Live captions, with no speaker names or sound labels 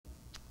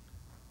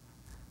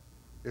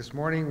This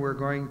morning we're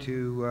going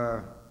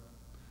to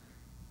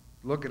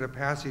look at a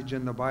passage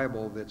in the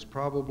Bible that's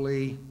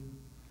probably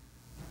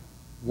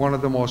one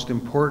of the most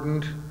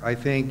important, I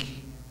think,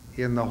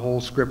 in the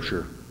whole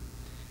Scripture.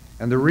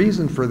 And the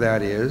reason for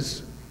that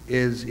is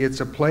it's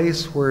a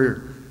place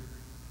where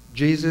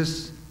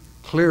Jesus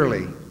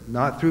clearly,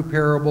 not through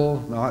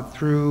parable, not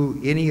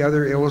through any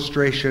other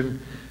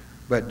illustration,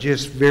 but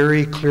just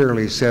very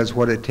clearly says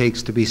what it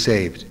takes to be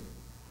saved.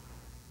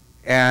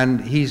 And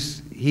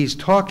he's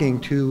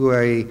talking to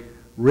a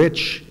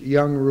rich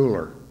young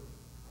ruler.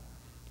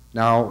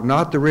 Now,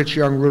 not the rich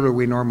young ruler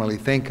we normally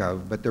think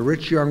of, but the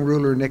rich young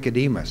ruler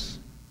Nicodemus.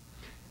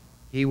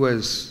 He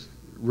was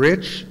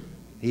rich,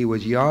 he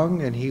was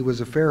young, and he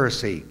was a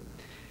Pharisee.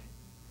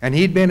 And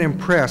he'd been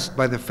impressed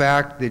by the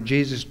fact that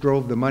Jesus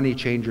drove the money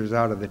changers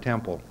out of the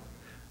temple.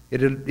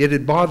 It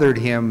had bothered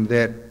him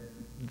that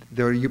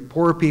the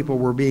poor people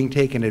were being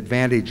taken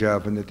advantage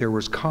of and that there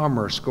was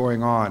commerce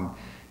going on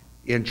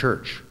in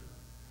church.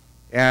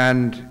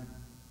 And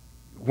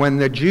when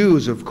the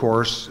Jews, of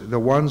course, the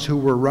ones who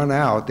were run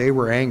out, they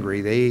were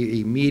angry.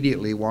 They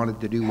immediately wanted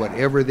to do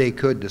whatever they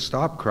could to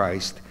stop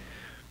Christ.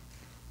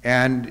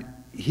 And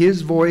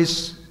his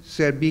voice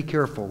said, "Be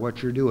careful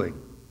what you're doing,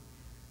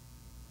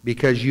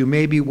 because you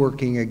may be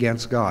working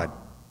against God."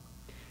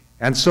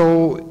 And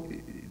so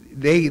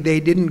they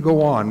didn't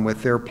go on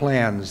with their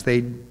plans.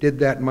 They did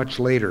that much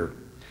later.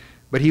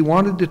 But he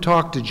wanted to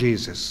talk to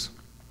Jesus.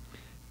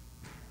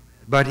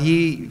 But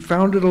he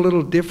found it a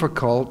little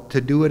difficult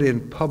to do it in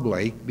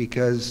public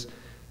because,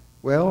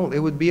 well, it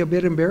would be a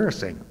bit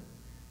embarrassing.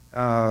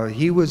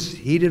 He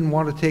didn't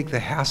want to take the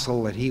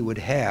hassle that he would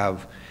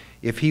have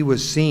if he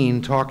was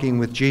seen talking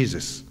with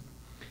Jesus.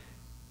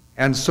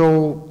 And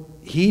so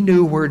he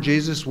knew where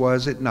Jesus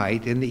was at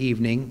night in the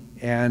evening,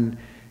 and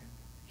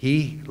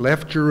he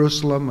left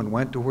Jerusalem and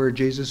went to where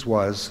Jesus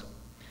was.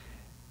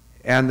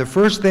 And the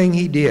first thing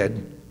he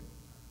did,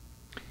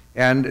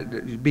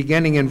 and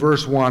beginning in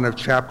verse 1 of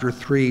chapter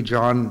 3,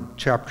 John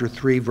chapter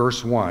 3,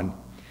 verse 1,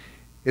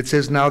 it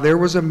says, "Now there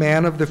was a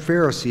man of the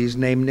Pharisees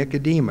named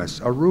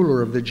Nicodemus, a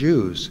ruler of the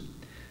Jews.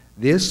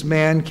 This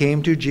man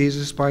came to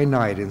Jesus by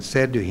night and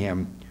said to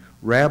him,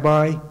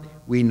 'Rabbi,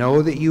 we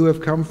know that you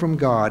have come from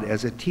God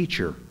as a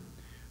teacher,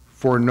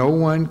 for no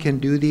one can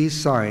do these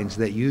signs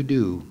that you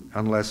do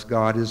unless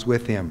God is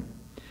with him.'"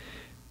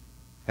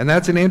 And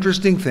that's an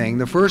interesting thing.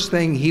 The first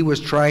thing he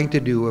was trying to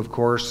do, of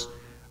course,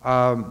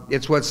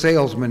 it's what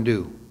salesmen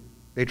do.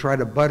 They try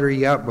to butter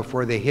you up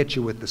before they hit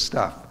you with the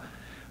stuff.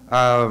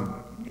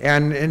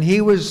 And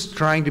he was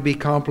trying to be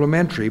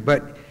complimentary,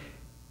 but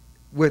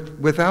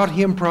without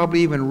him probably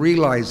even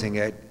realizing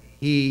it,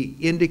 he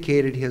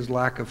indicated his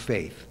lack of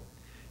faith.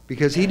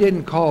 Because he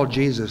didn't call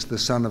Jesus the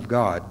Son of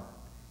God.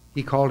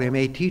 He called him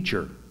a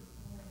teacher.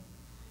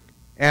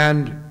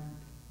 And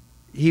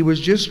he was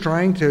just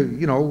trying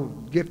to,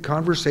 get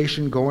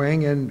conversation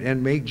going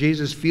and make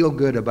Jesus feel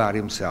good about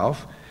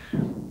himself.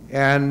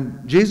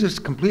 And Jesus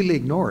completely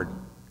ignored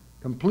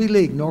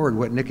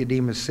what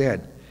Nicodemus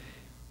said.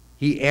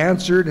 He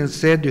answered and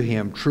said to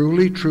him,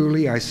 "Truly,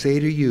 truly, I say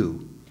to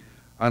you,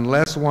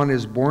 unless one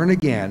is born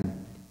again,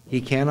 he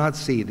cannot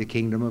see the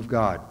kingdom of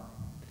God."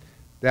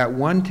 That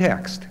one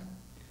text,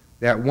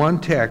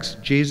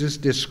 Jesus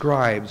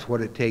describes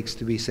what it takes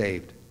to be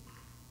saved.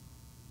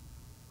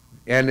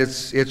 And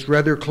it's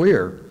rather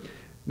clear.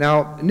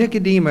 Now,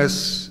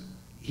 Nicodemus,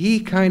 he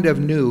kind of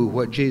knew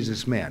what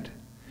Jesus meant.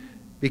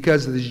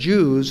 Because the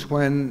Jews,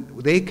 when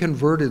they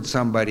converted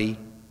somebody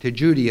to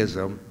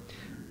Judaism,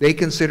 they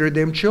considered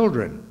them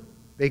children.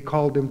 They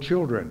called them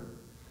children.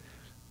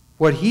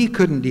 What he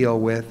couldn't deal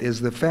with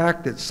is the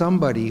fact that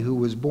somebody who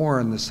was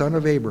born the son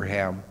of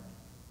Abraham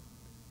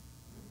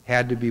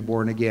had to be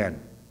born again,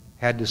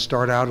 had to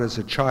start out as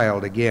a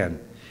child again.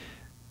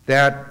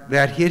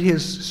 That hit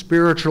his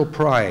spiritual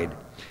pride.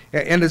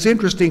 And it's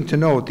interesting to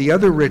note, the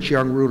other rich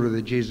young ruler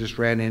that Jesus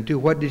ran into,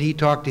 what did he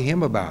talk to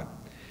him about?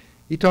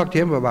 He talked to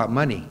him about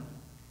money.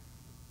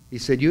 He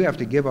said, "You have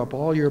to give up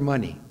all your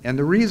money." And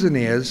the reason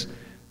is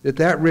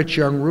that rich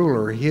young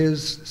ruler,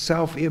 his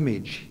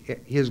self-image,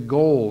 his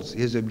goals,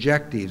 his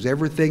objectives,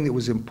 everything that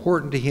was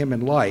important to him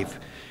in life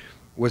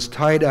was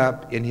tied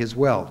up in his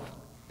wealth.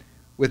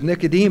 With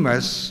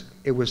Nicodemus,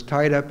 it was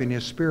tied up in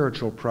his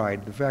spiritual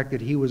pride, the fact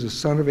that he was a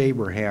son of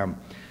Abraham.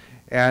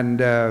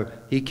 And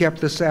he kept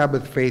the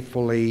Sabbath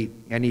faithfully,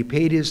 and he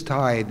paid his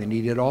tithe, and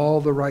he did all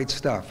the right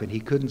stuff, and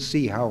he couldn't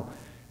see how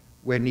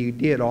when he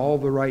did all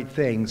the right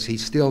things, he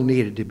still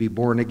needed to be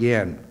born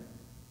again.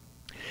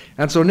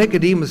 And so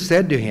Nicodemus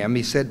said to him,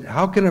 he said,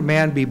 "How can a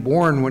man be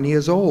born when he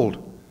is old?"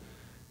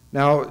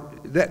 Now,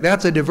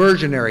 that's a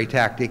diversionary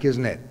tactic,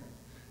 isn't it?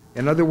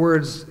 In other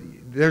words,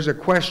 there's a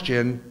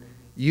question,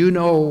 you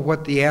know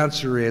what the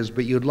answer is,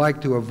 but you'd like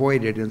to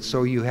avoid it, and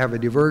so you have a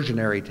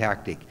diversionary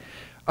tactic.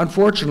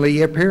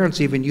 Unfortunately, parents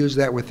even use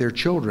that with their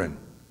children.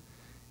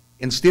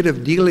 Instead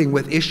of dealing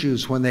with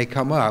issues when they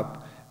come up,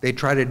 they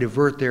try to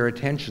divert their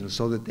attention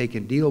so that they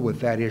can deal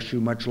with that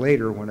issue much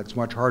later when it's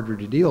much harder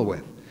to deal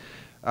with.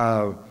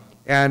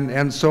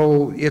 And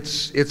so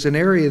it's an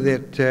area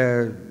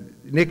that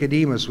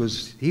Nicodemus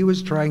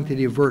was trying to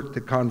divert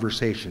the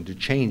conversation, to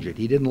change it.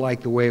 He didn't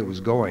like the way it was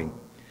going.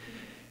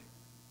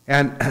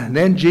 And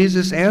then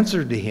Jesus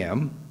answered to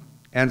him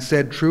and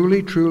said,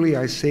 "Truly, truly,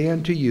 I say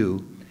unto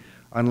you,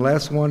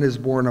 unless one is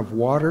born of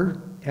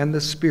water and the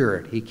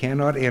Spirit, he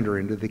cannot enter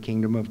into the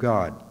kingdom of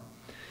God."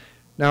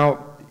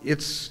 Now,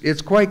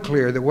 it's quite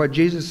clear that what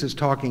Jesus is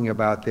talking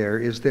about there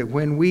is that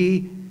when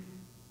we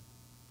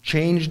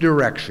change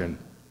direction,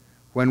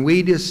 when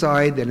we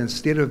decide that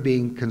instead of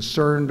being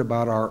concerned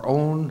about our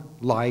own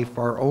life,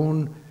 our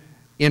own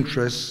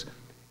interests,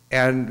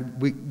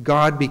 and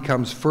God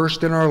becomes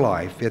first in our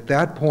life, at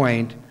that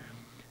point,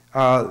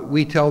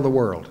 we tell the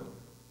world.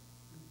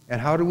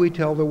 And how do we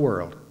tell the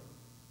world?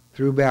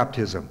 Through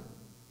baptism.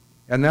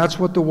 And that's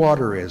what the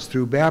water is.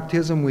 Through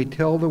baptism, we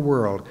tell the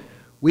world,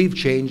 we've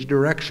changed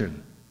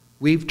direction.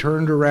 We've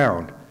turned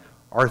around.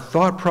 Our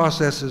thought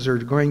processes are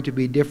going to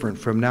be different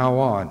from now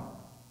on.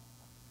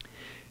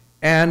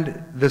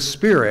 And the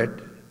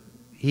Spirit,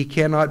 he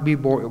cannot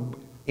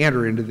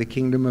enter into the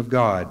kingdom of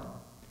God.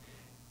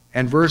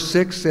 And verse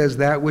 6 says,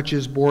 "That which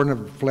is born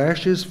of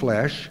flesh is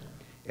flesh,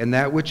 and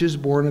that which is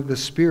born of the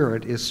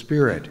Spirit is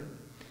spirit."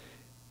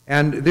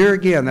 And there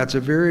again, that's a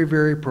very,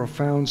 very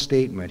profound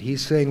statement.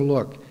 He's saying,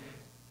 look,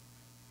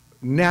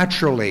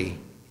 naturally,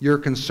 you're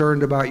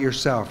concerned about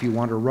yourself. You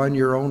want to run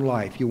your own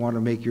life. You want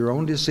to make your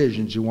own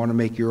decisions. You want to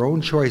make your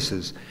own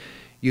choices.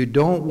 You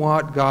don't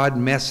want God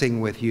messing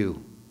with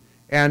you.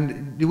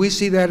 And do we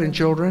see that in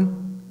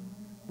children?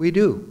 We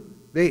do.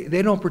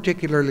 They don't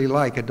particularly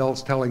like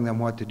adults telling them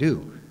what to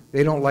do.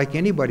 They don't like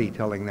anybody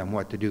telling them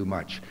what to do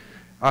much.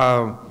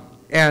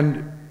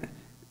 And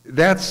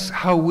that's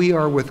how we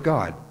are with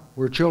God.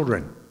 We're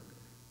children.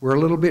 We're a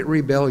little bit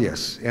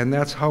rebellious, and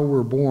that's how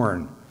we're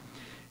born.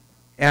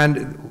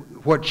 And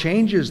what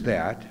changes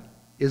that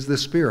is the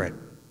Spirit.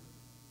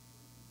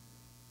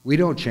 We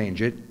don't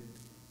change it.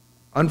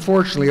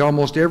 Unfortunately,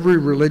 almost every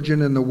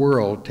religion in the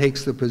world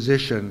takes the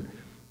position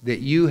that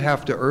you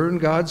have to earn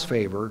God's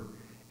favor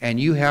and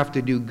you have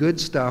to do good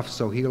stuff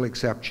so he'll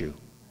accept you.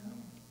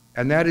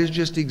 And that is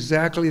just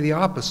exactly the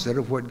opposite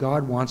of what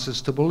God wants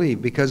us to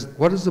believe. Because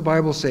what does the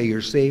Bible say?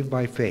 You're saved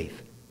by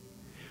faith.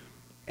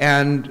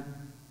 And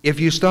if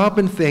you stop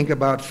and think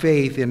about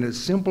faith in its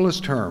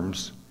simplest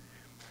terms,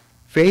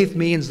 faith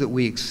means that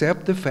we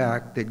accept the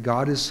fact that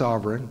God is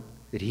sovereign,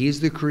 that he's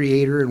the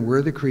creator and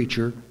we're the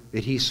creature,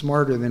 that he's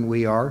smarter than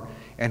we are,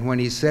 and when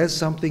he says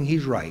something,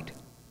 he's right.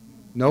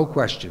 No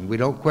question. We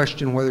don't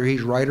question whether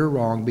he's right or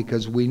wrong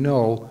because we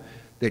know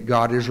that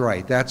God is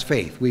right. That's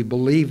faith. We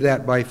believe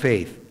that by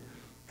faith.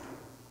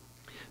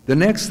 The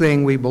next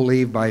thing we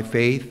believe by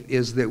faith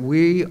is that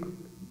we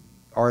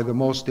are the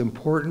most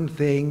important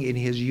thing in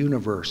his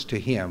universe to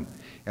him,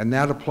 and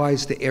that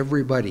applies to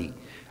everybody.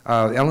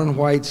 Ellen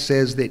White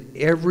says that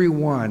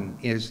everyone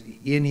is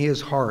in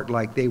his heart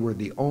like they were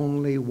the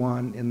only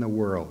one in the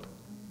world.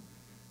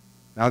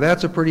 Now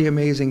that's a pretty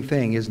amazing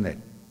thing, isn't it?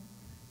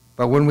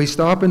 But when we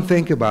stop and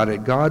think about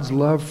it, God's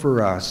love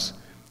for us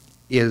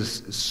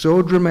is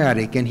so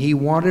dramatic, and he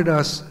wanted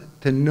us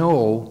to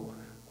know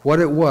what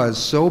it was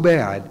so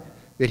bad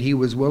that he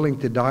was willing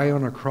to die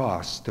on a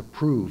cross to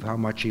prove how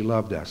much he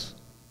loved us.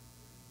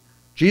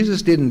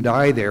 Jesus didn't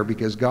die there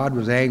because God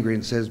was angry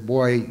and says,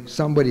 boy,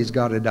 somebody's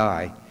got to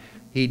die.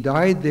 He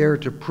died there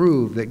to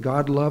prove that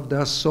God loved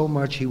us so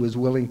much he was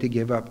willing to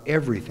give up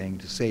everything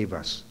to save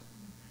us.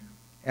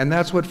 And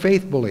that's what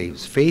faith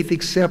believes. Faith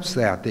accepts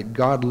that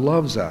God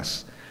loves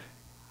us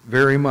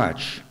very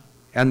much.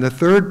 And the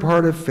third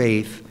part of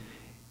faith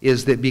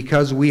is that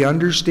because we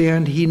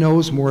understand he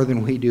knows more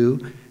than we do,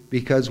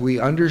 because we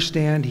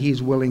understand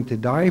he's willing to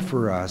die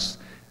for us,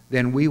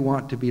 then we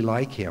want to be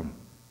like him.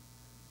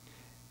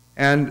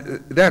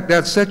 And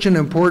that's such an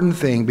important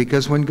thing,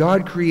 because when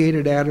God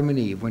created Adam and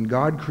Eve, when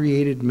God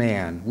created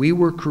man, we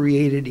were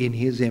created in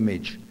his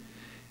image.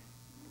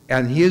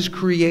 And his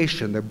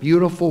creation, the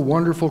beautiful,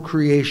 wonderful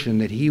creation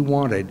that he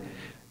wanted,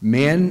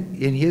 men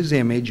in his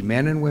image,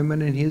 men and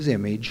women in his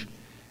image,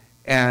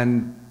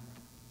 and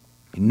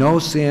no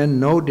sin,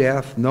 no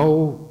death,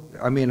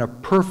 a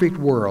perfect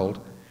world,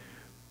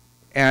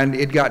 and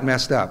it got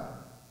messed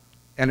up.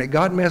 And it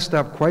got messed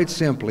up quite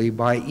simply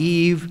by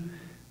Eve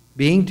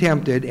being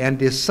tempted and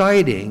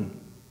deciding,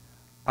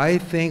 I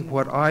think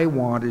what I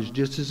want is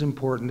just as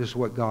important as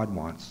what God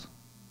wants.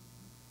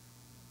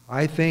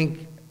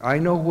 I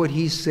know what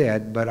he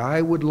said, but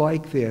I would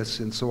like this,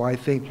 and so I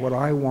think what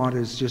I want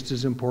is just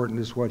as important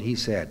as what he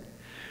said.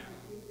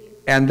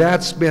 And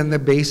that's been the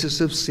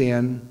basis of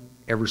sin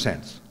ever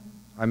since.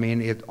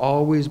 It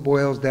always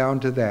boils down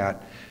to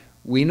that.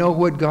 We know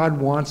what God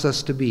wants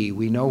us to be.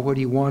 We know what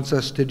he wants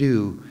us to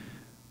do.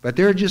 But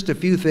there are just a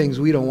few things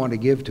we don't want to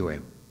give to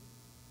him.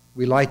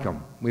 We like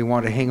them. We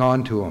want to hang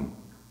on to them.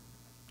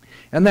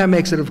 And that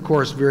makes it, of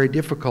course, very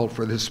difficult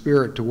for the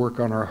Spirit to work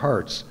on our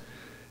hearts.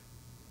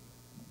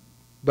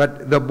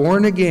 But the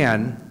born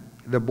again,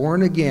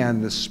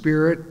 the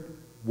Spirit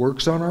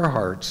works on our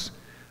hearts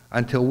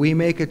until we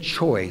make a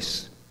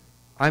choice.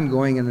 I'm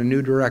going in a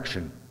new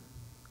direction.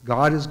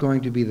 God is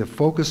going to be the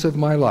focus of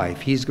my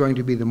life. He's going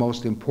to be the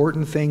most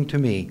important thing to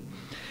me.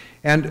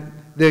 And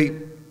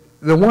the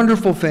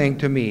wonderful thing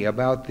to me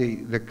about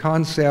the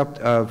concept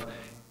of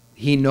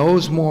He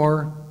knows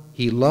more,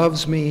 He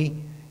loves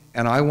me,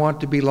 and I want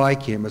to be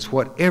like Him is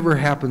whatever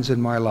happens in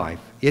my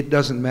life. It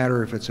doesn't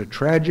matter if it's a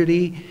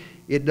tragedy.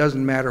 It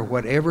doesn't matter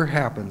whatever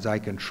happens. I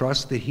can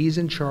trust that He's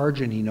in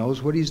charge and He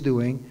knows what He's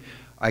doing.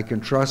 I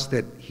can trust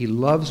that He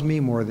loves me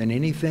more than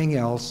anything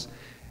else.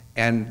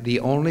 And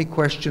the only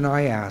question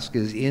I ask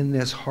is, in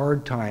this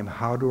hard time,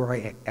 how do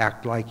I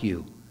act like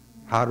You?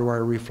 How do I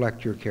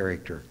reflect Your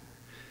character?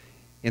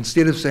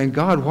 Instead of saying,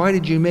 God, why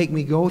did You make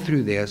me go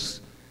through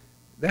this?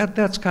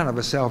 That's kind of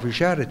a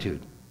selfish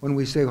attitude. When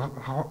we say,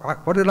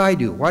 what did I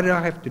do? Why did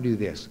I have to do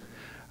this?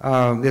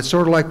 It's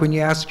sort of like when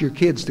you ask your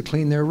kids to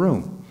clean their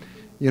room.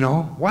 You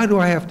know, why do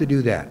I have to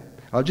do that?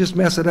 I'll just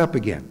mess it up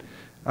again.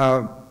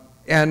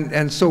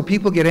 And so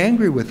people get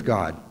angry with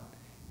God.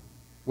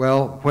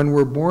 Well, when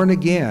we're born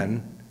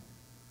again,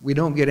 we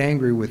don't get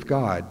angry with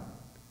God.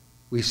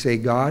 We say,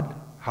 God,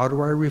 how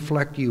do I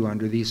reflect You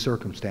under these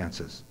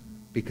circumstances?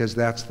 Because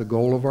that's the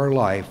goal of our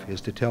life,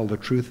 is to tell the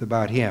truth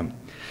about Him.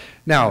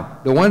 Now,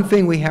 the one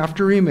thing we have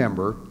to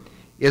remember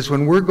is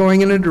when we're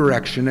going in a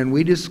direction and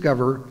we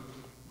discover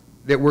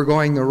that we're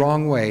going the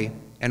wrong way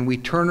and we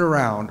turn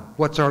around,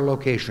 what's our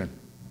location?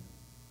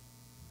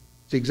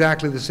 It's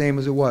exactly the same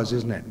as it was,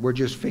 isn't it? We're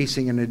just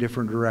facing in a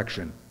different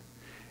direction.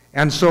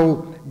 And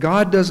so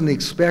God doesn't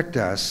expect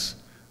us,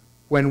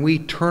 when we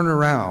turn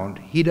around,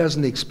 He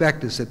doesn't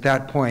expect us at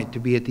that point to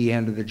be at the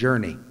end of the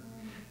journey.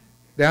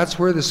 That's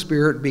where the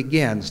Spirit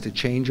begins to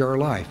change our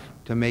life,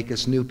 to make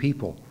us new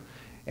people,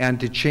 and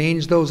to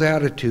change those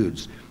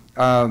attitudes.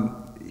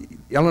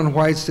 Ellen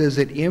White says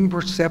that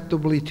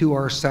imperceptibly to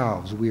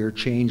ourselves, we are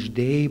changed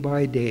day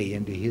by day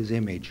into His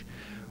image.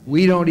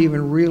 We don't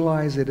even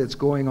realize that it's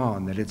going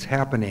on, that it's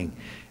happening.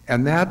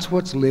 And that's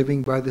what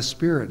living by the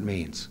Spirit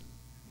means.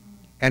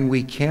 And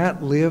we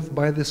can't live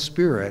by the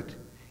Spirit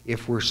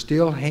if we're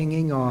still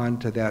hanging on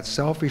to that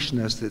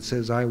selfishness that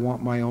says, I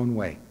want my own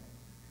way.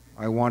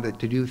 I want it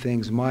to do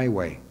things my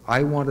way.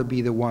 I want to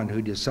be the one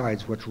who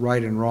decides what's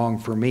right and wrong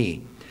for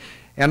me.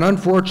 And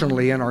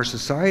unfortunately, in our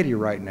society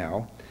right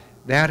now,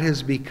 that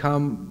has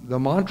become the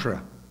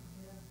mantra.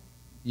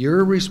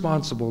 You're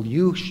responsible.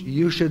 You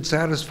should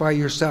satisfy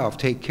yourself.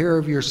 Take care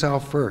of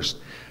yourself first.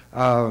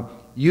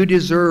 You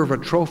deserve a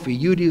trophy.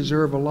 You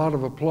deserve a lot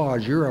of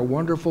applause. You're a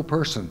wonderful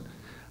person.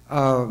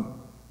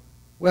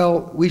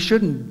 Well, we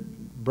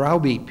shouldn't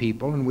browbeat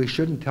people, and we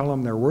shouldn't tell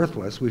them they're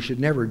worthless. We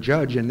should never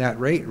judge in that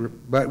rate,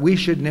 but we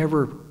should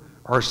never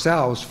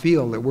ourselves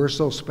feel that we're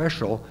so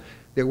special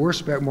that we're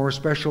more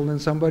special than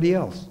somebody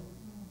else,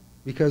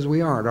 because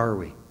we aren't, are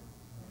we?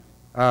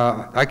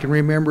 I can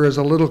remember as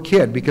a little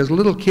kid, because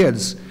little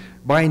kids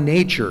by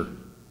nature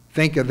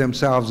think of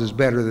themselves as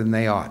better than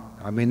they ought.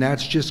 I mean,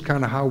 that's just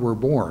kind of how we're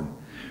born.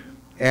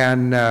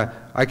 And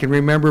I can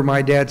remember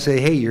my dad say,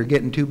 hey, you're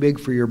getting too big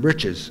for your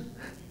britches.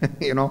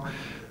 You know?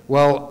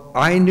 Well,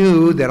 I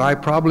knew that I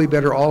probably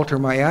better alter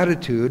my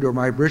attitude or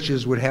my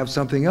britches would have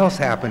something else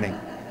happening.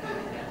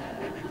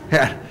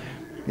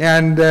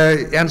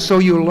 And so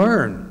you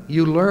learn.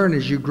 You learn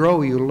as you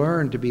grow. You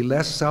learn to be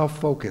less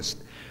self-focused.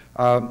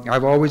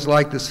 I've always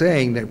liked the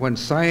saying that when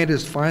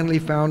scientists finally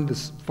find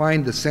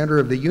the center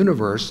of the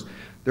universe,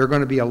 there are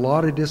going to be a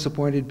lot of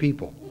disappointed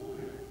people.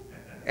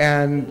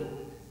 And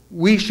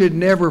we should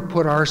never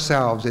put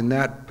ourselves in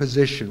that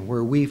position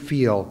where we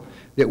feel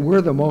that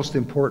we're the most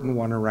important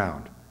one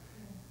around.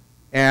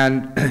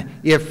 And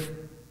if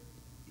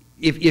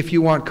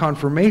you want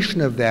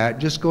confirmation of that,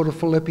 just go to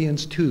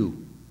Philippians 2.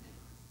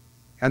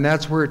 And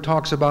that's where it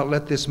talks about,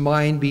 let this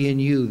mind be in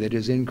you that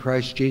is in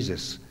Christ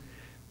Jesus.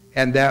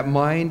 And that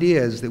mind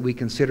is that we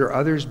consider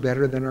others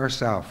better than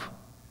ourselves.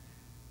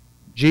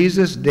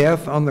 Jesus'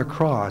 death on the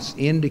cross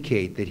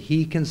indicate that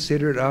He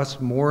considered us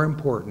more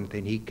important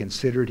than He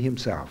considered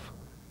Himself.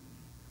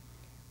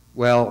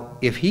 Well,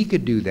 if He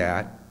could do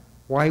that,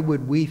 why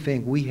would we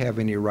think we have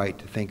any right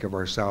to think of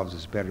ourselves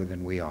as better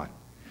than we ought?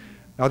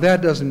 Now,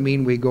 that doesn't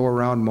mean we go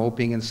around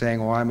moping and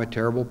saying, oh, I'm a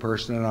terrible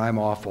person and I'm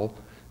awful.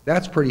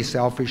 That's pretty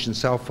selfish and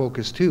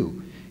self-focused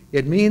too.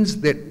 It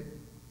means that,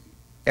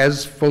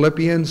 as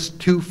Philippians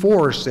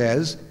 2:4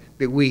 says,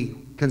 that we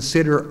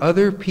consider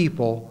other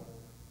people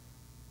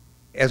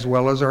as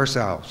well as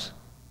ourselves.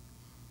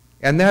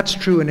 And that's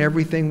true in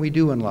everything we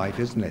do in life,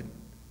 isn't it?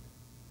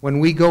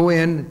 When we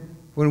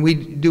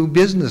do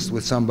business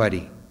with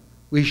somebody,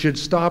 we should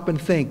stop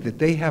and think that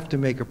they have to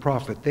make a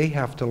profit, they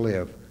have to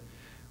live.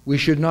 We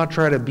should not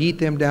try to beat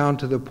them down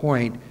to the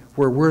point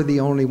where we're the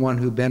only one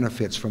who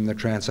benefits from the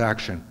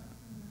transaction.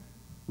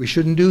 We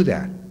shouldn't do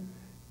that,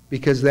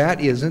 because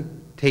that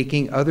isn't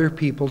taking other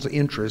people's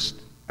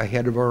interest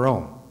ahead of our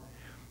own.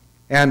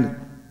 And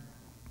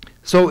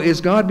so as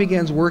God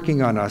begins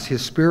working on us,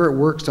 His Spirit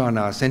works on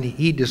us, and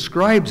He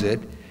describes it.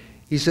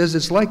 He says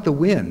it's like the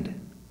wind.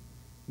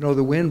 You know,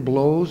 the wind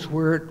blows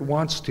where it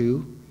wants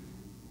to,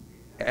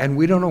 and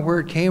we don't know where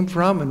it came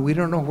from, and we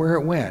don't know where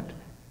it went.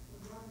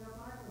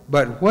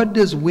 But what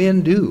does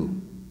wind do?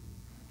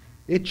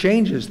 it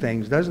changes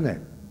things, doesn't it?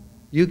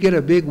 You get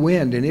a big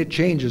wind and it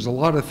changes a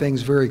lot of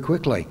things very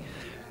quickly.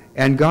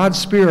 And God's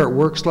Spirit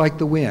works like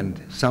the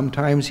wind.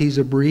 Sometimes he's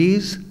a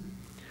breeze,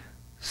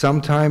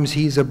 sometimes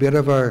he's a bit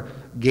of a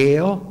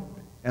gale,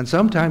 and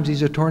sometimes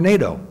he's a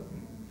tornado.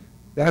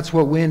 That's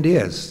what wind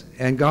is.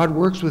 And God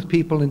works with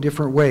people in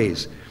different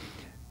ways.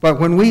 But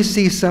when we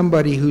see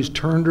somebody who's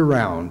turned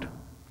around,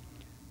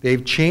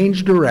 they've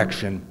changed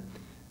direction,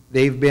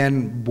 they've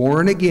been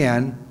born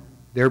again,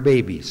 they're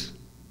babies.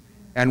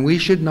 And we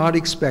should not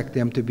expect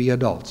them to be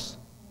adults.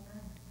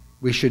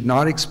 We should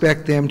not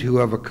expect them to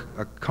have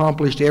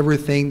accomplished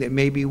everything that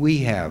maybe we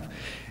have.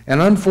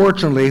 And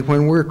unfortunately,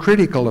 when we're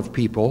critical of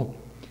people,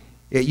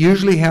 it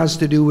usually has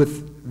to do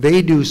with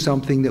they do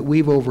something that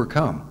we've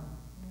overcome.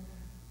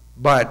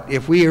 But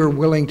if we are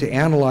willing to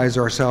analyze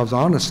ourselves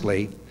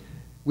honestly,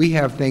 we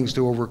have things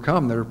to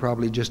overcome that are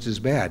probably just as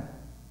bad.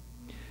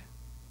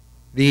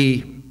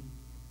 And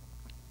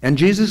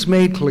Jesus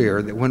made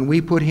clear that when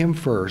we put him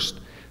first,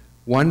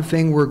 one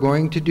thing we're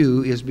going to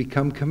do is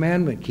become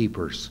commandment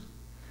keepers.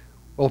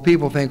 Well,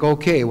 people think,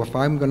 okay, well, if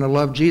I'm going to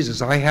love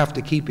Jesus, I have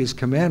to keep his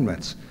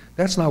commandments.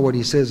 That's not what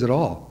he says at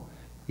all.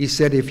 He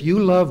said, if you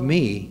love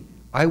me,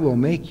 I will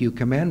make you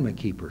commandment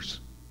keepers.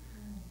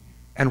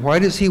 And why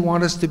does he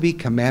want us to be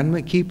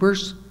commandment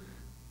keepers?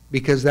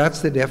 Because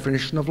that's the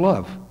definition of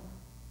love.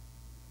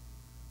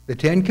 The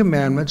 10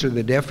 Commandments are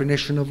the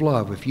definition of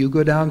love. If you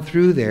go down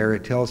through there,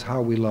 it tells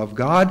how we love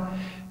God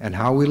and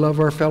how we love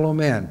our fellow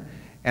men.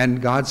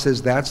 And God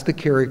says, that's the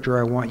character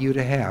I want you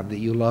to have, that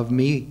you love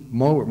me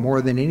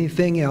more than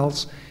anything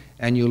else,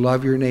 and you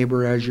love your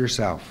neighbor as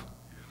yourself.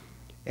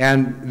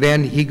 And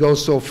then he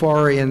goes so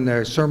far in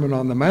the Sermon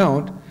on the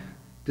Mount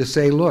to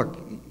say,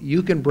 look,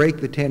 you can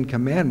break the 10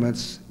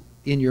 Commandments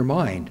in your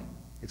mind.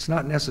 It's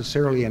not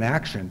necessarily an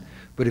action.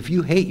 But if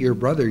you hate your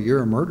brother,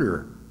 you're a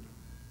murderer.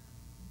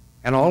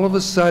 And all of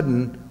a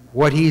sudden,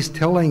 what he's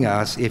telling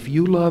us, if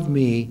you love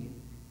me,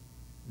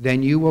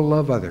 then you will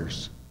love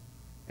others.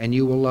 And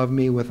you will love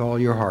me with all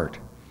your heart.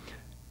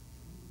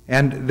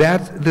 And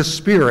that's the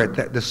Spirit,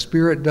 that the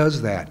Spirit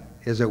does that.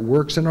 As it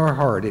works in our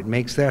heart, it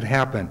makes that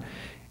happen.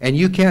 And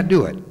you can't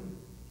do it.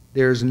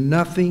 There's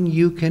nothing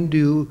you can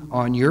do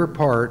on your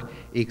part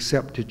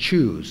except to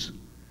choose.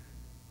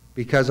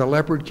 Because a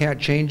leopard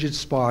can't change its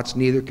spots,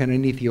 neither can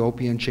an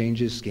Ethiopian change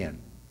his skin.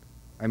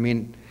 I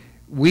mean,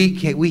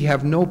 we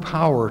have no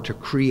power to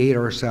create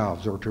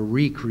ourselves or to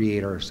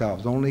recreate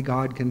ourselves. Only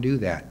God can do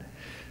that.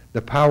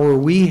 The power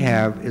we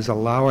have is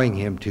allowing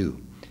him to.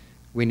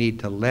 We need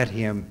to let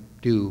him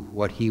do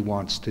what he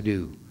wants to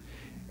do.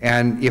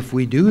 And if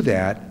we do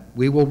that,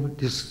 we will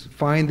just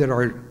find that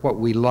what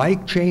we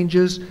like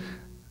changes,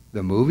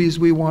 the movies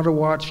we want to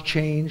watch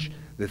change,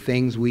 the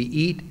things we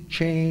eat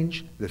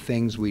change, the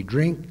things we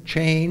drink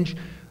change.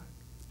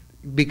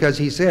 Because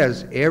he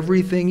says,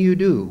 everything you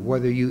do,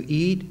 whether you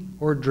eat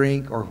or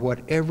drink or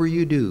whatever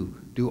you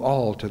do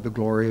all to the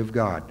glory of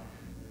God.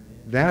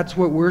 That's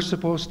what we're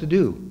supposed to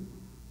do,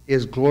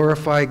 is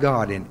glorify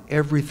God in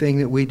everything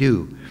that we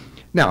do.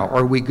 Now,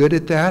 are we good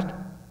at that?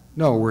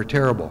 No, we're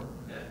terrible.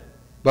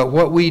 But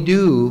what we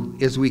do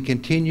is we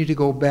continue to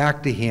go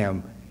back to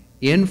him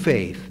in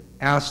faith,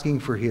 asking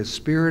for his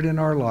Spirit in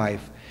our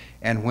life,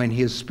 and when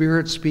his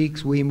Spirit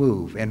speaks, we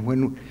move. And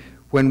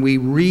when we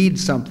read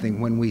something,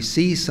 when we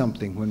see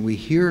something, when we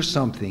hear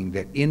something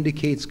that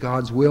indicates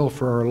God's will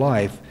for our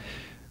life,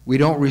 we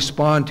don't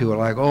respond to it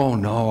like, oh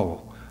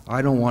no,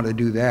 I don't want to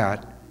do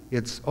that.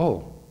 It's,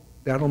 oh,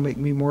 that'll make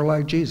me more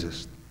like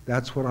Jesus.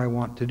 That's what I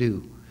want to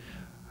do.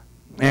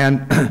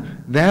 And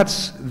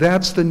that's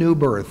the new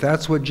birth.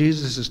 That's what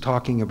Jesus is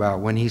talking about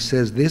when he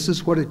says this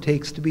is what it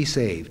takes to be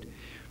saved.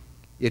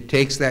 It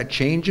takes that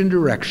change in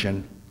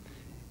direction,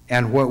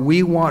 and what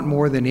we want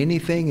more than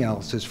anything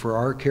else is for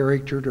our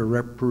character to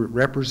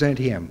represent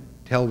him,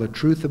 tell the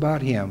truth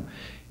about him,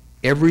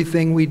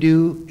 everything we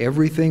do,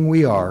 everything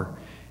we are,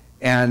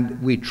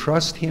 and we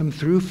trust him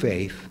through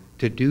faith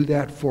to do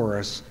that for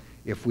us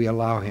if we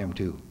allow him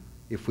to,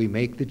 if we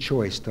make the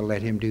choice to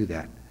let him do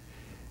that.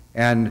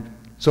 And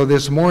so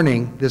this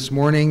morning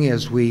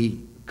as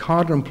we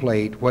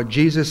contemplate what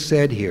Jesus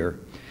said here,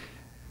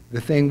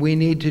 the thing we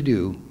need to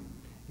do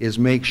is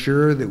make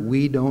sure that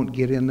we don't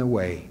get in the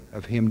way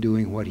of him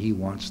doing what he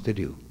wants to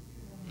do.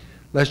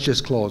 Let's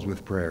just close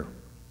with prayer.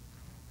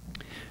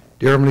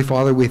 Dear Heavenly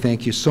Father, we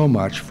thank you so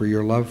much for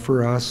your love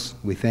for us.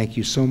 We thank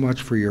you so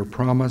much for your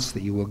promise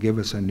that you will give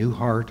us a new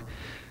heart,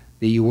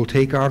 that you will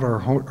take out our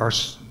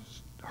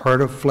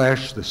heart of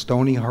flesh, the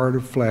stony heart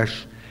of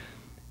flesh,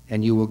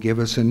 and you will give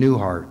us a new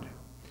heart.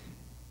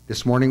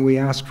 This morning we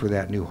ask for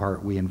that new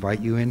heart. We invite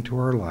you into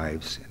our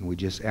lives, and we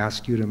just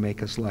ask you to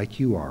make us like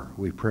you are.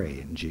 We pray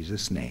in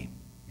Jesus' name.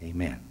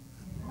 Amen.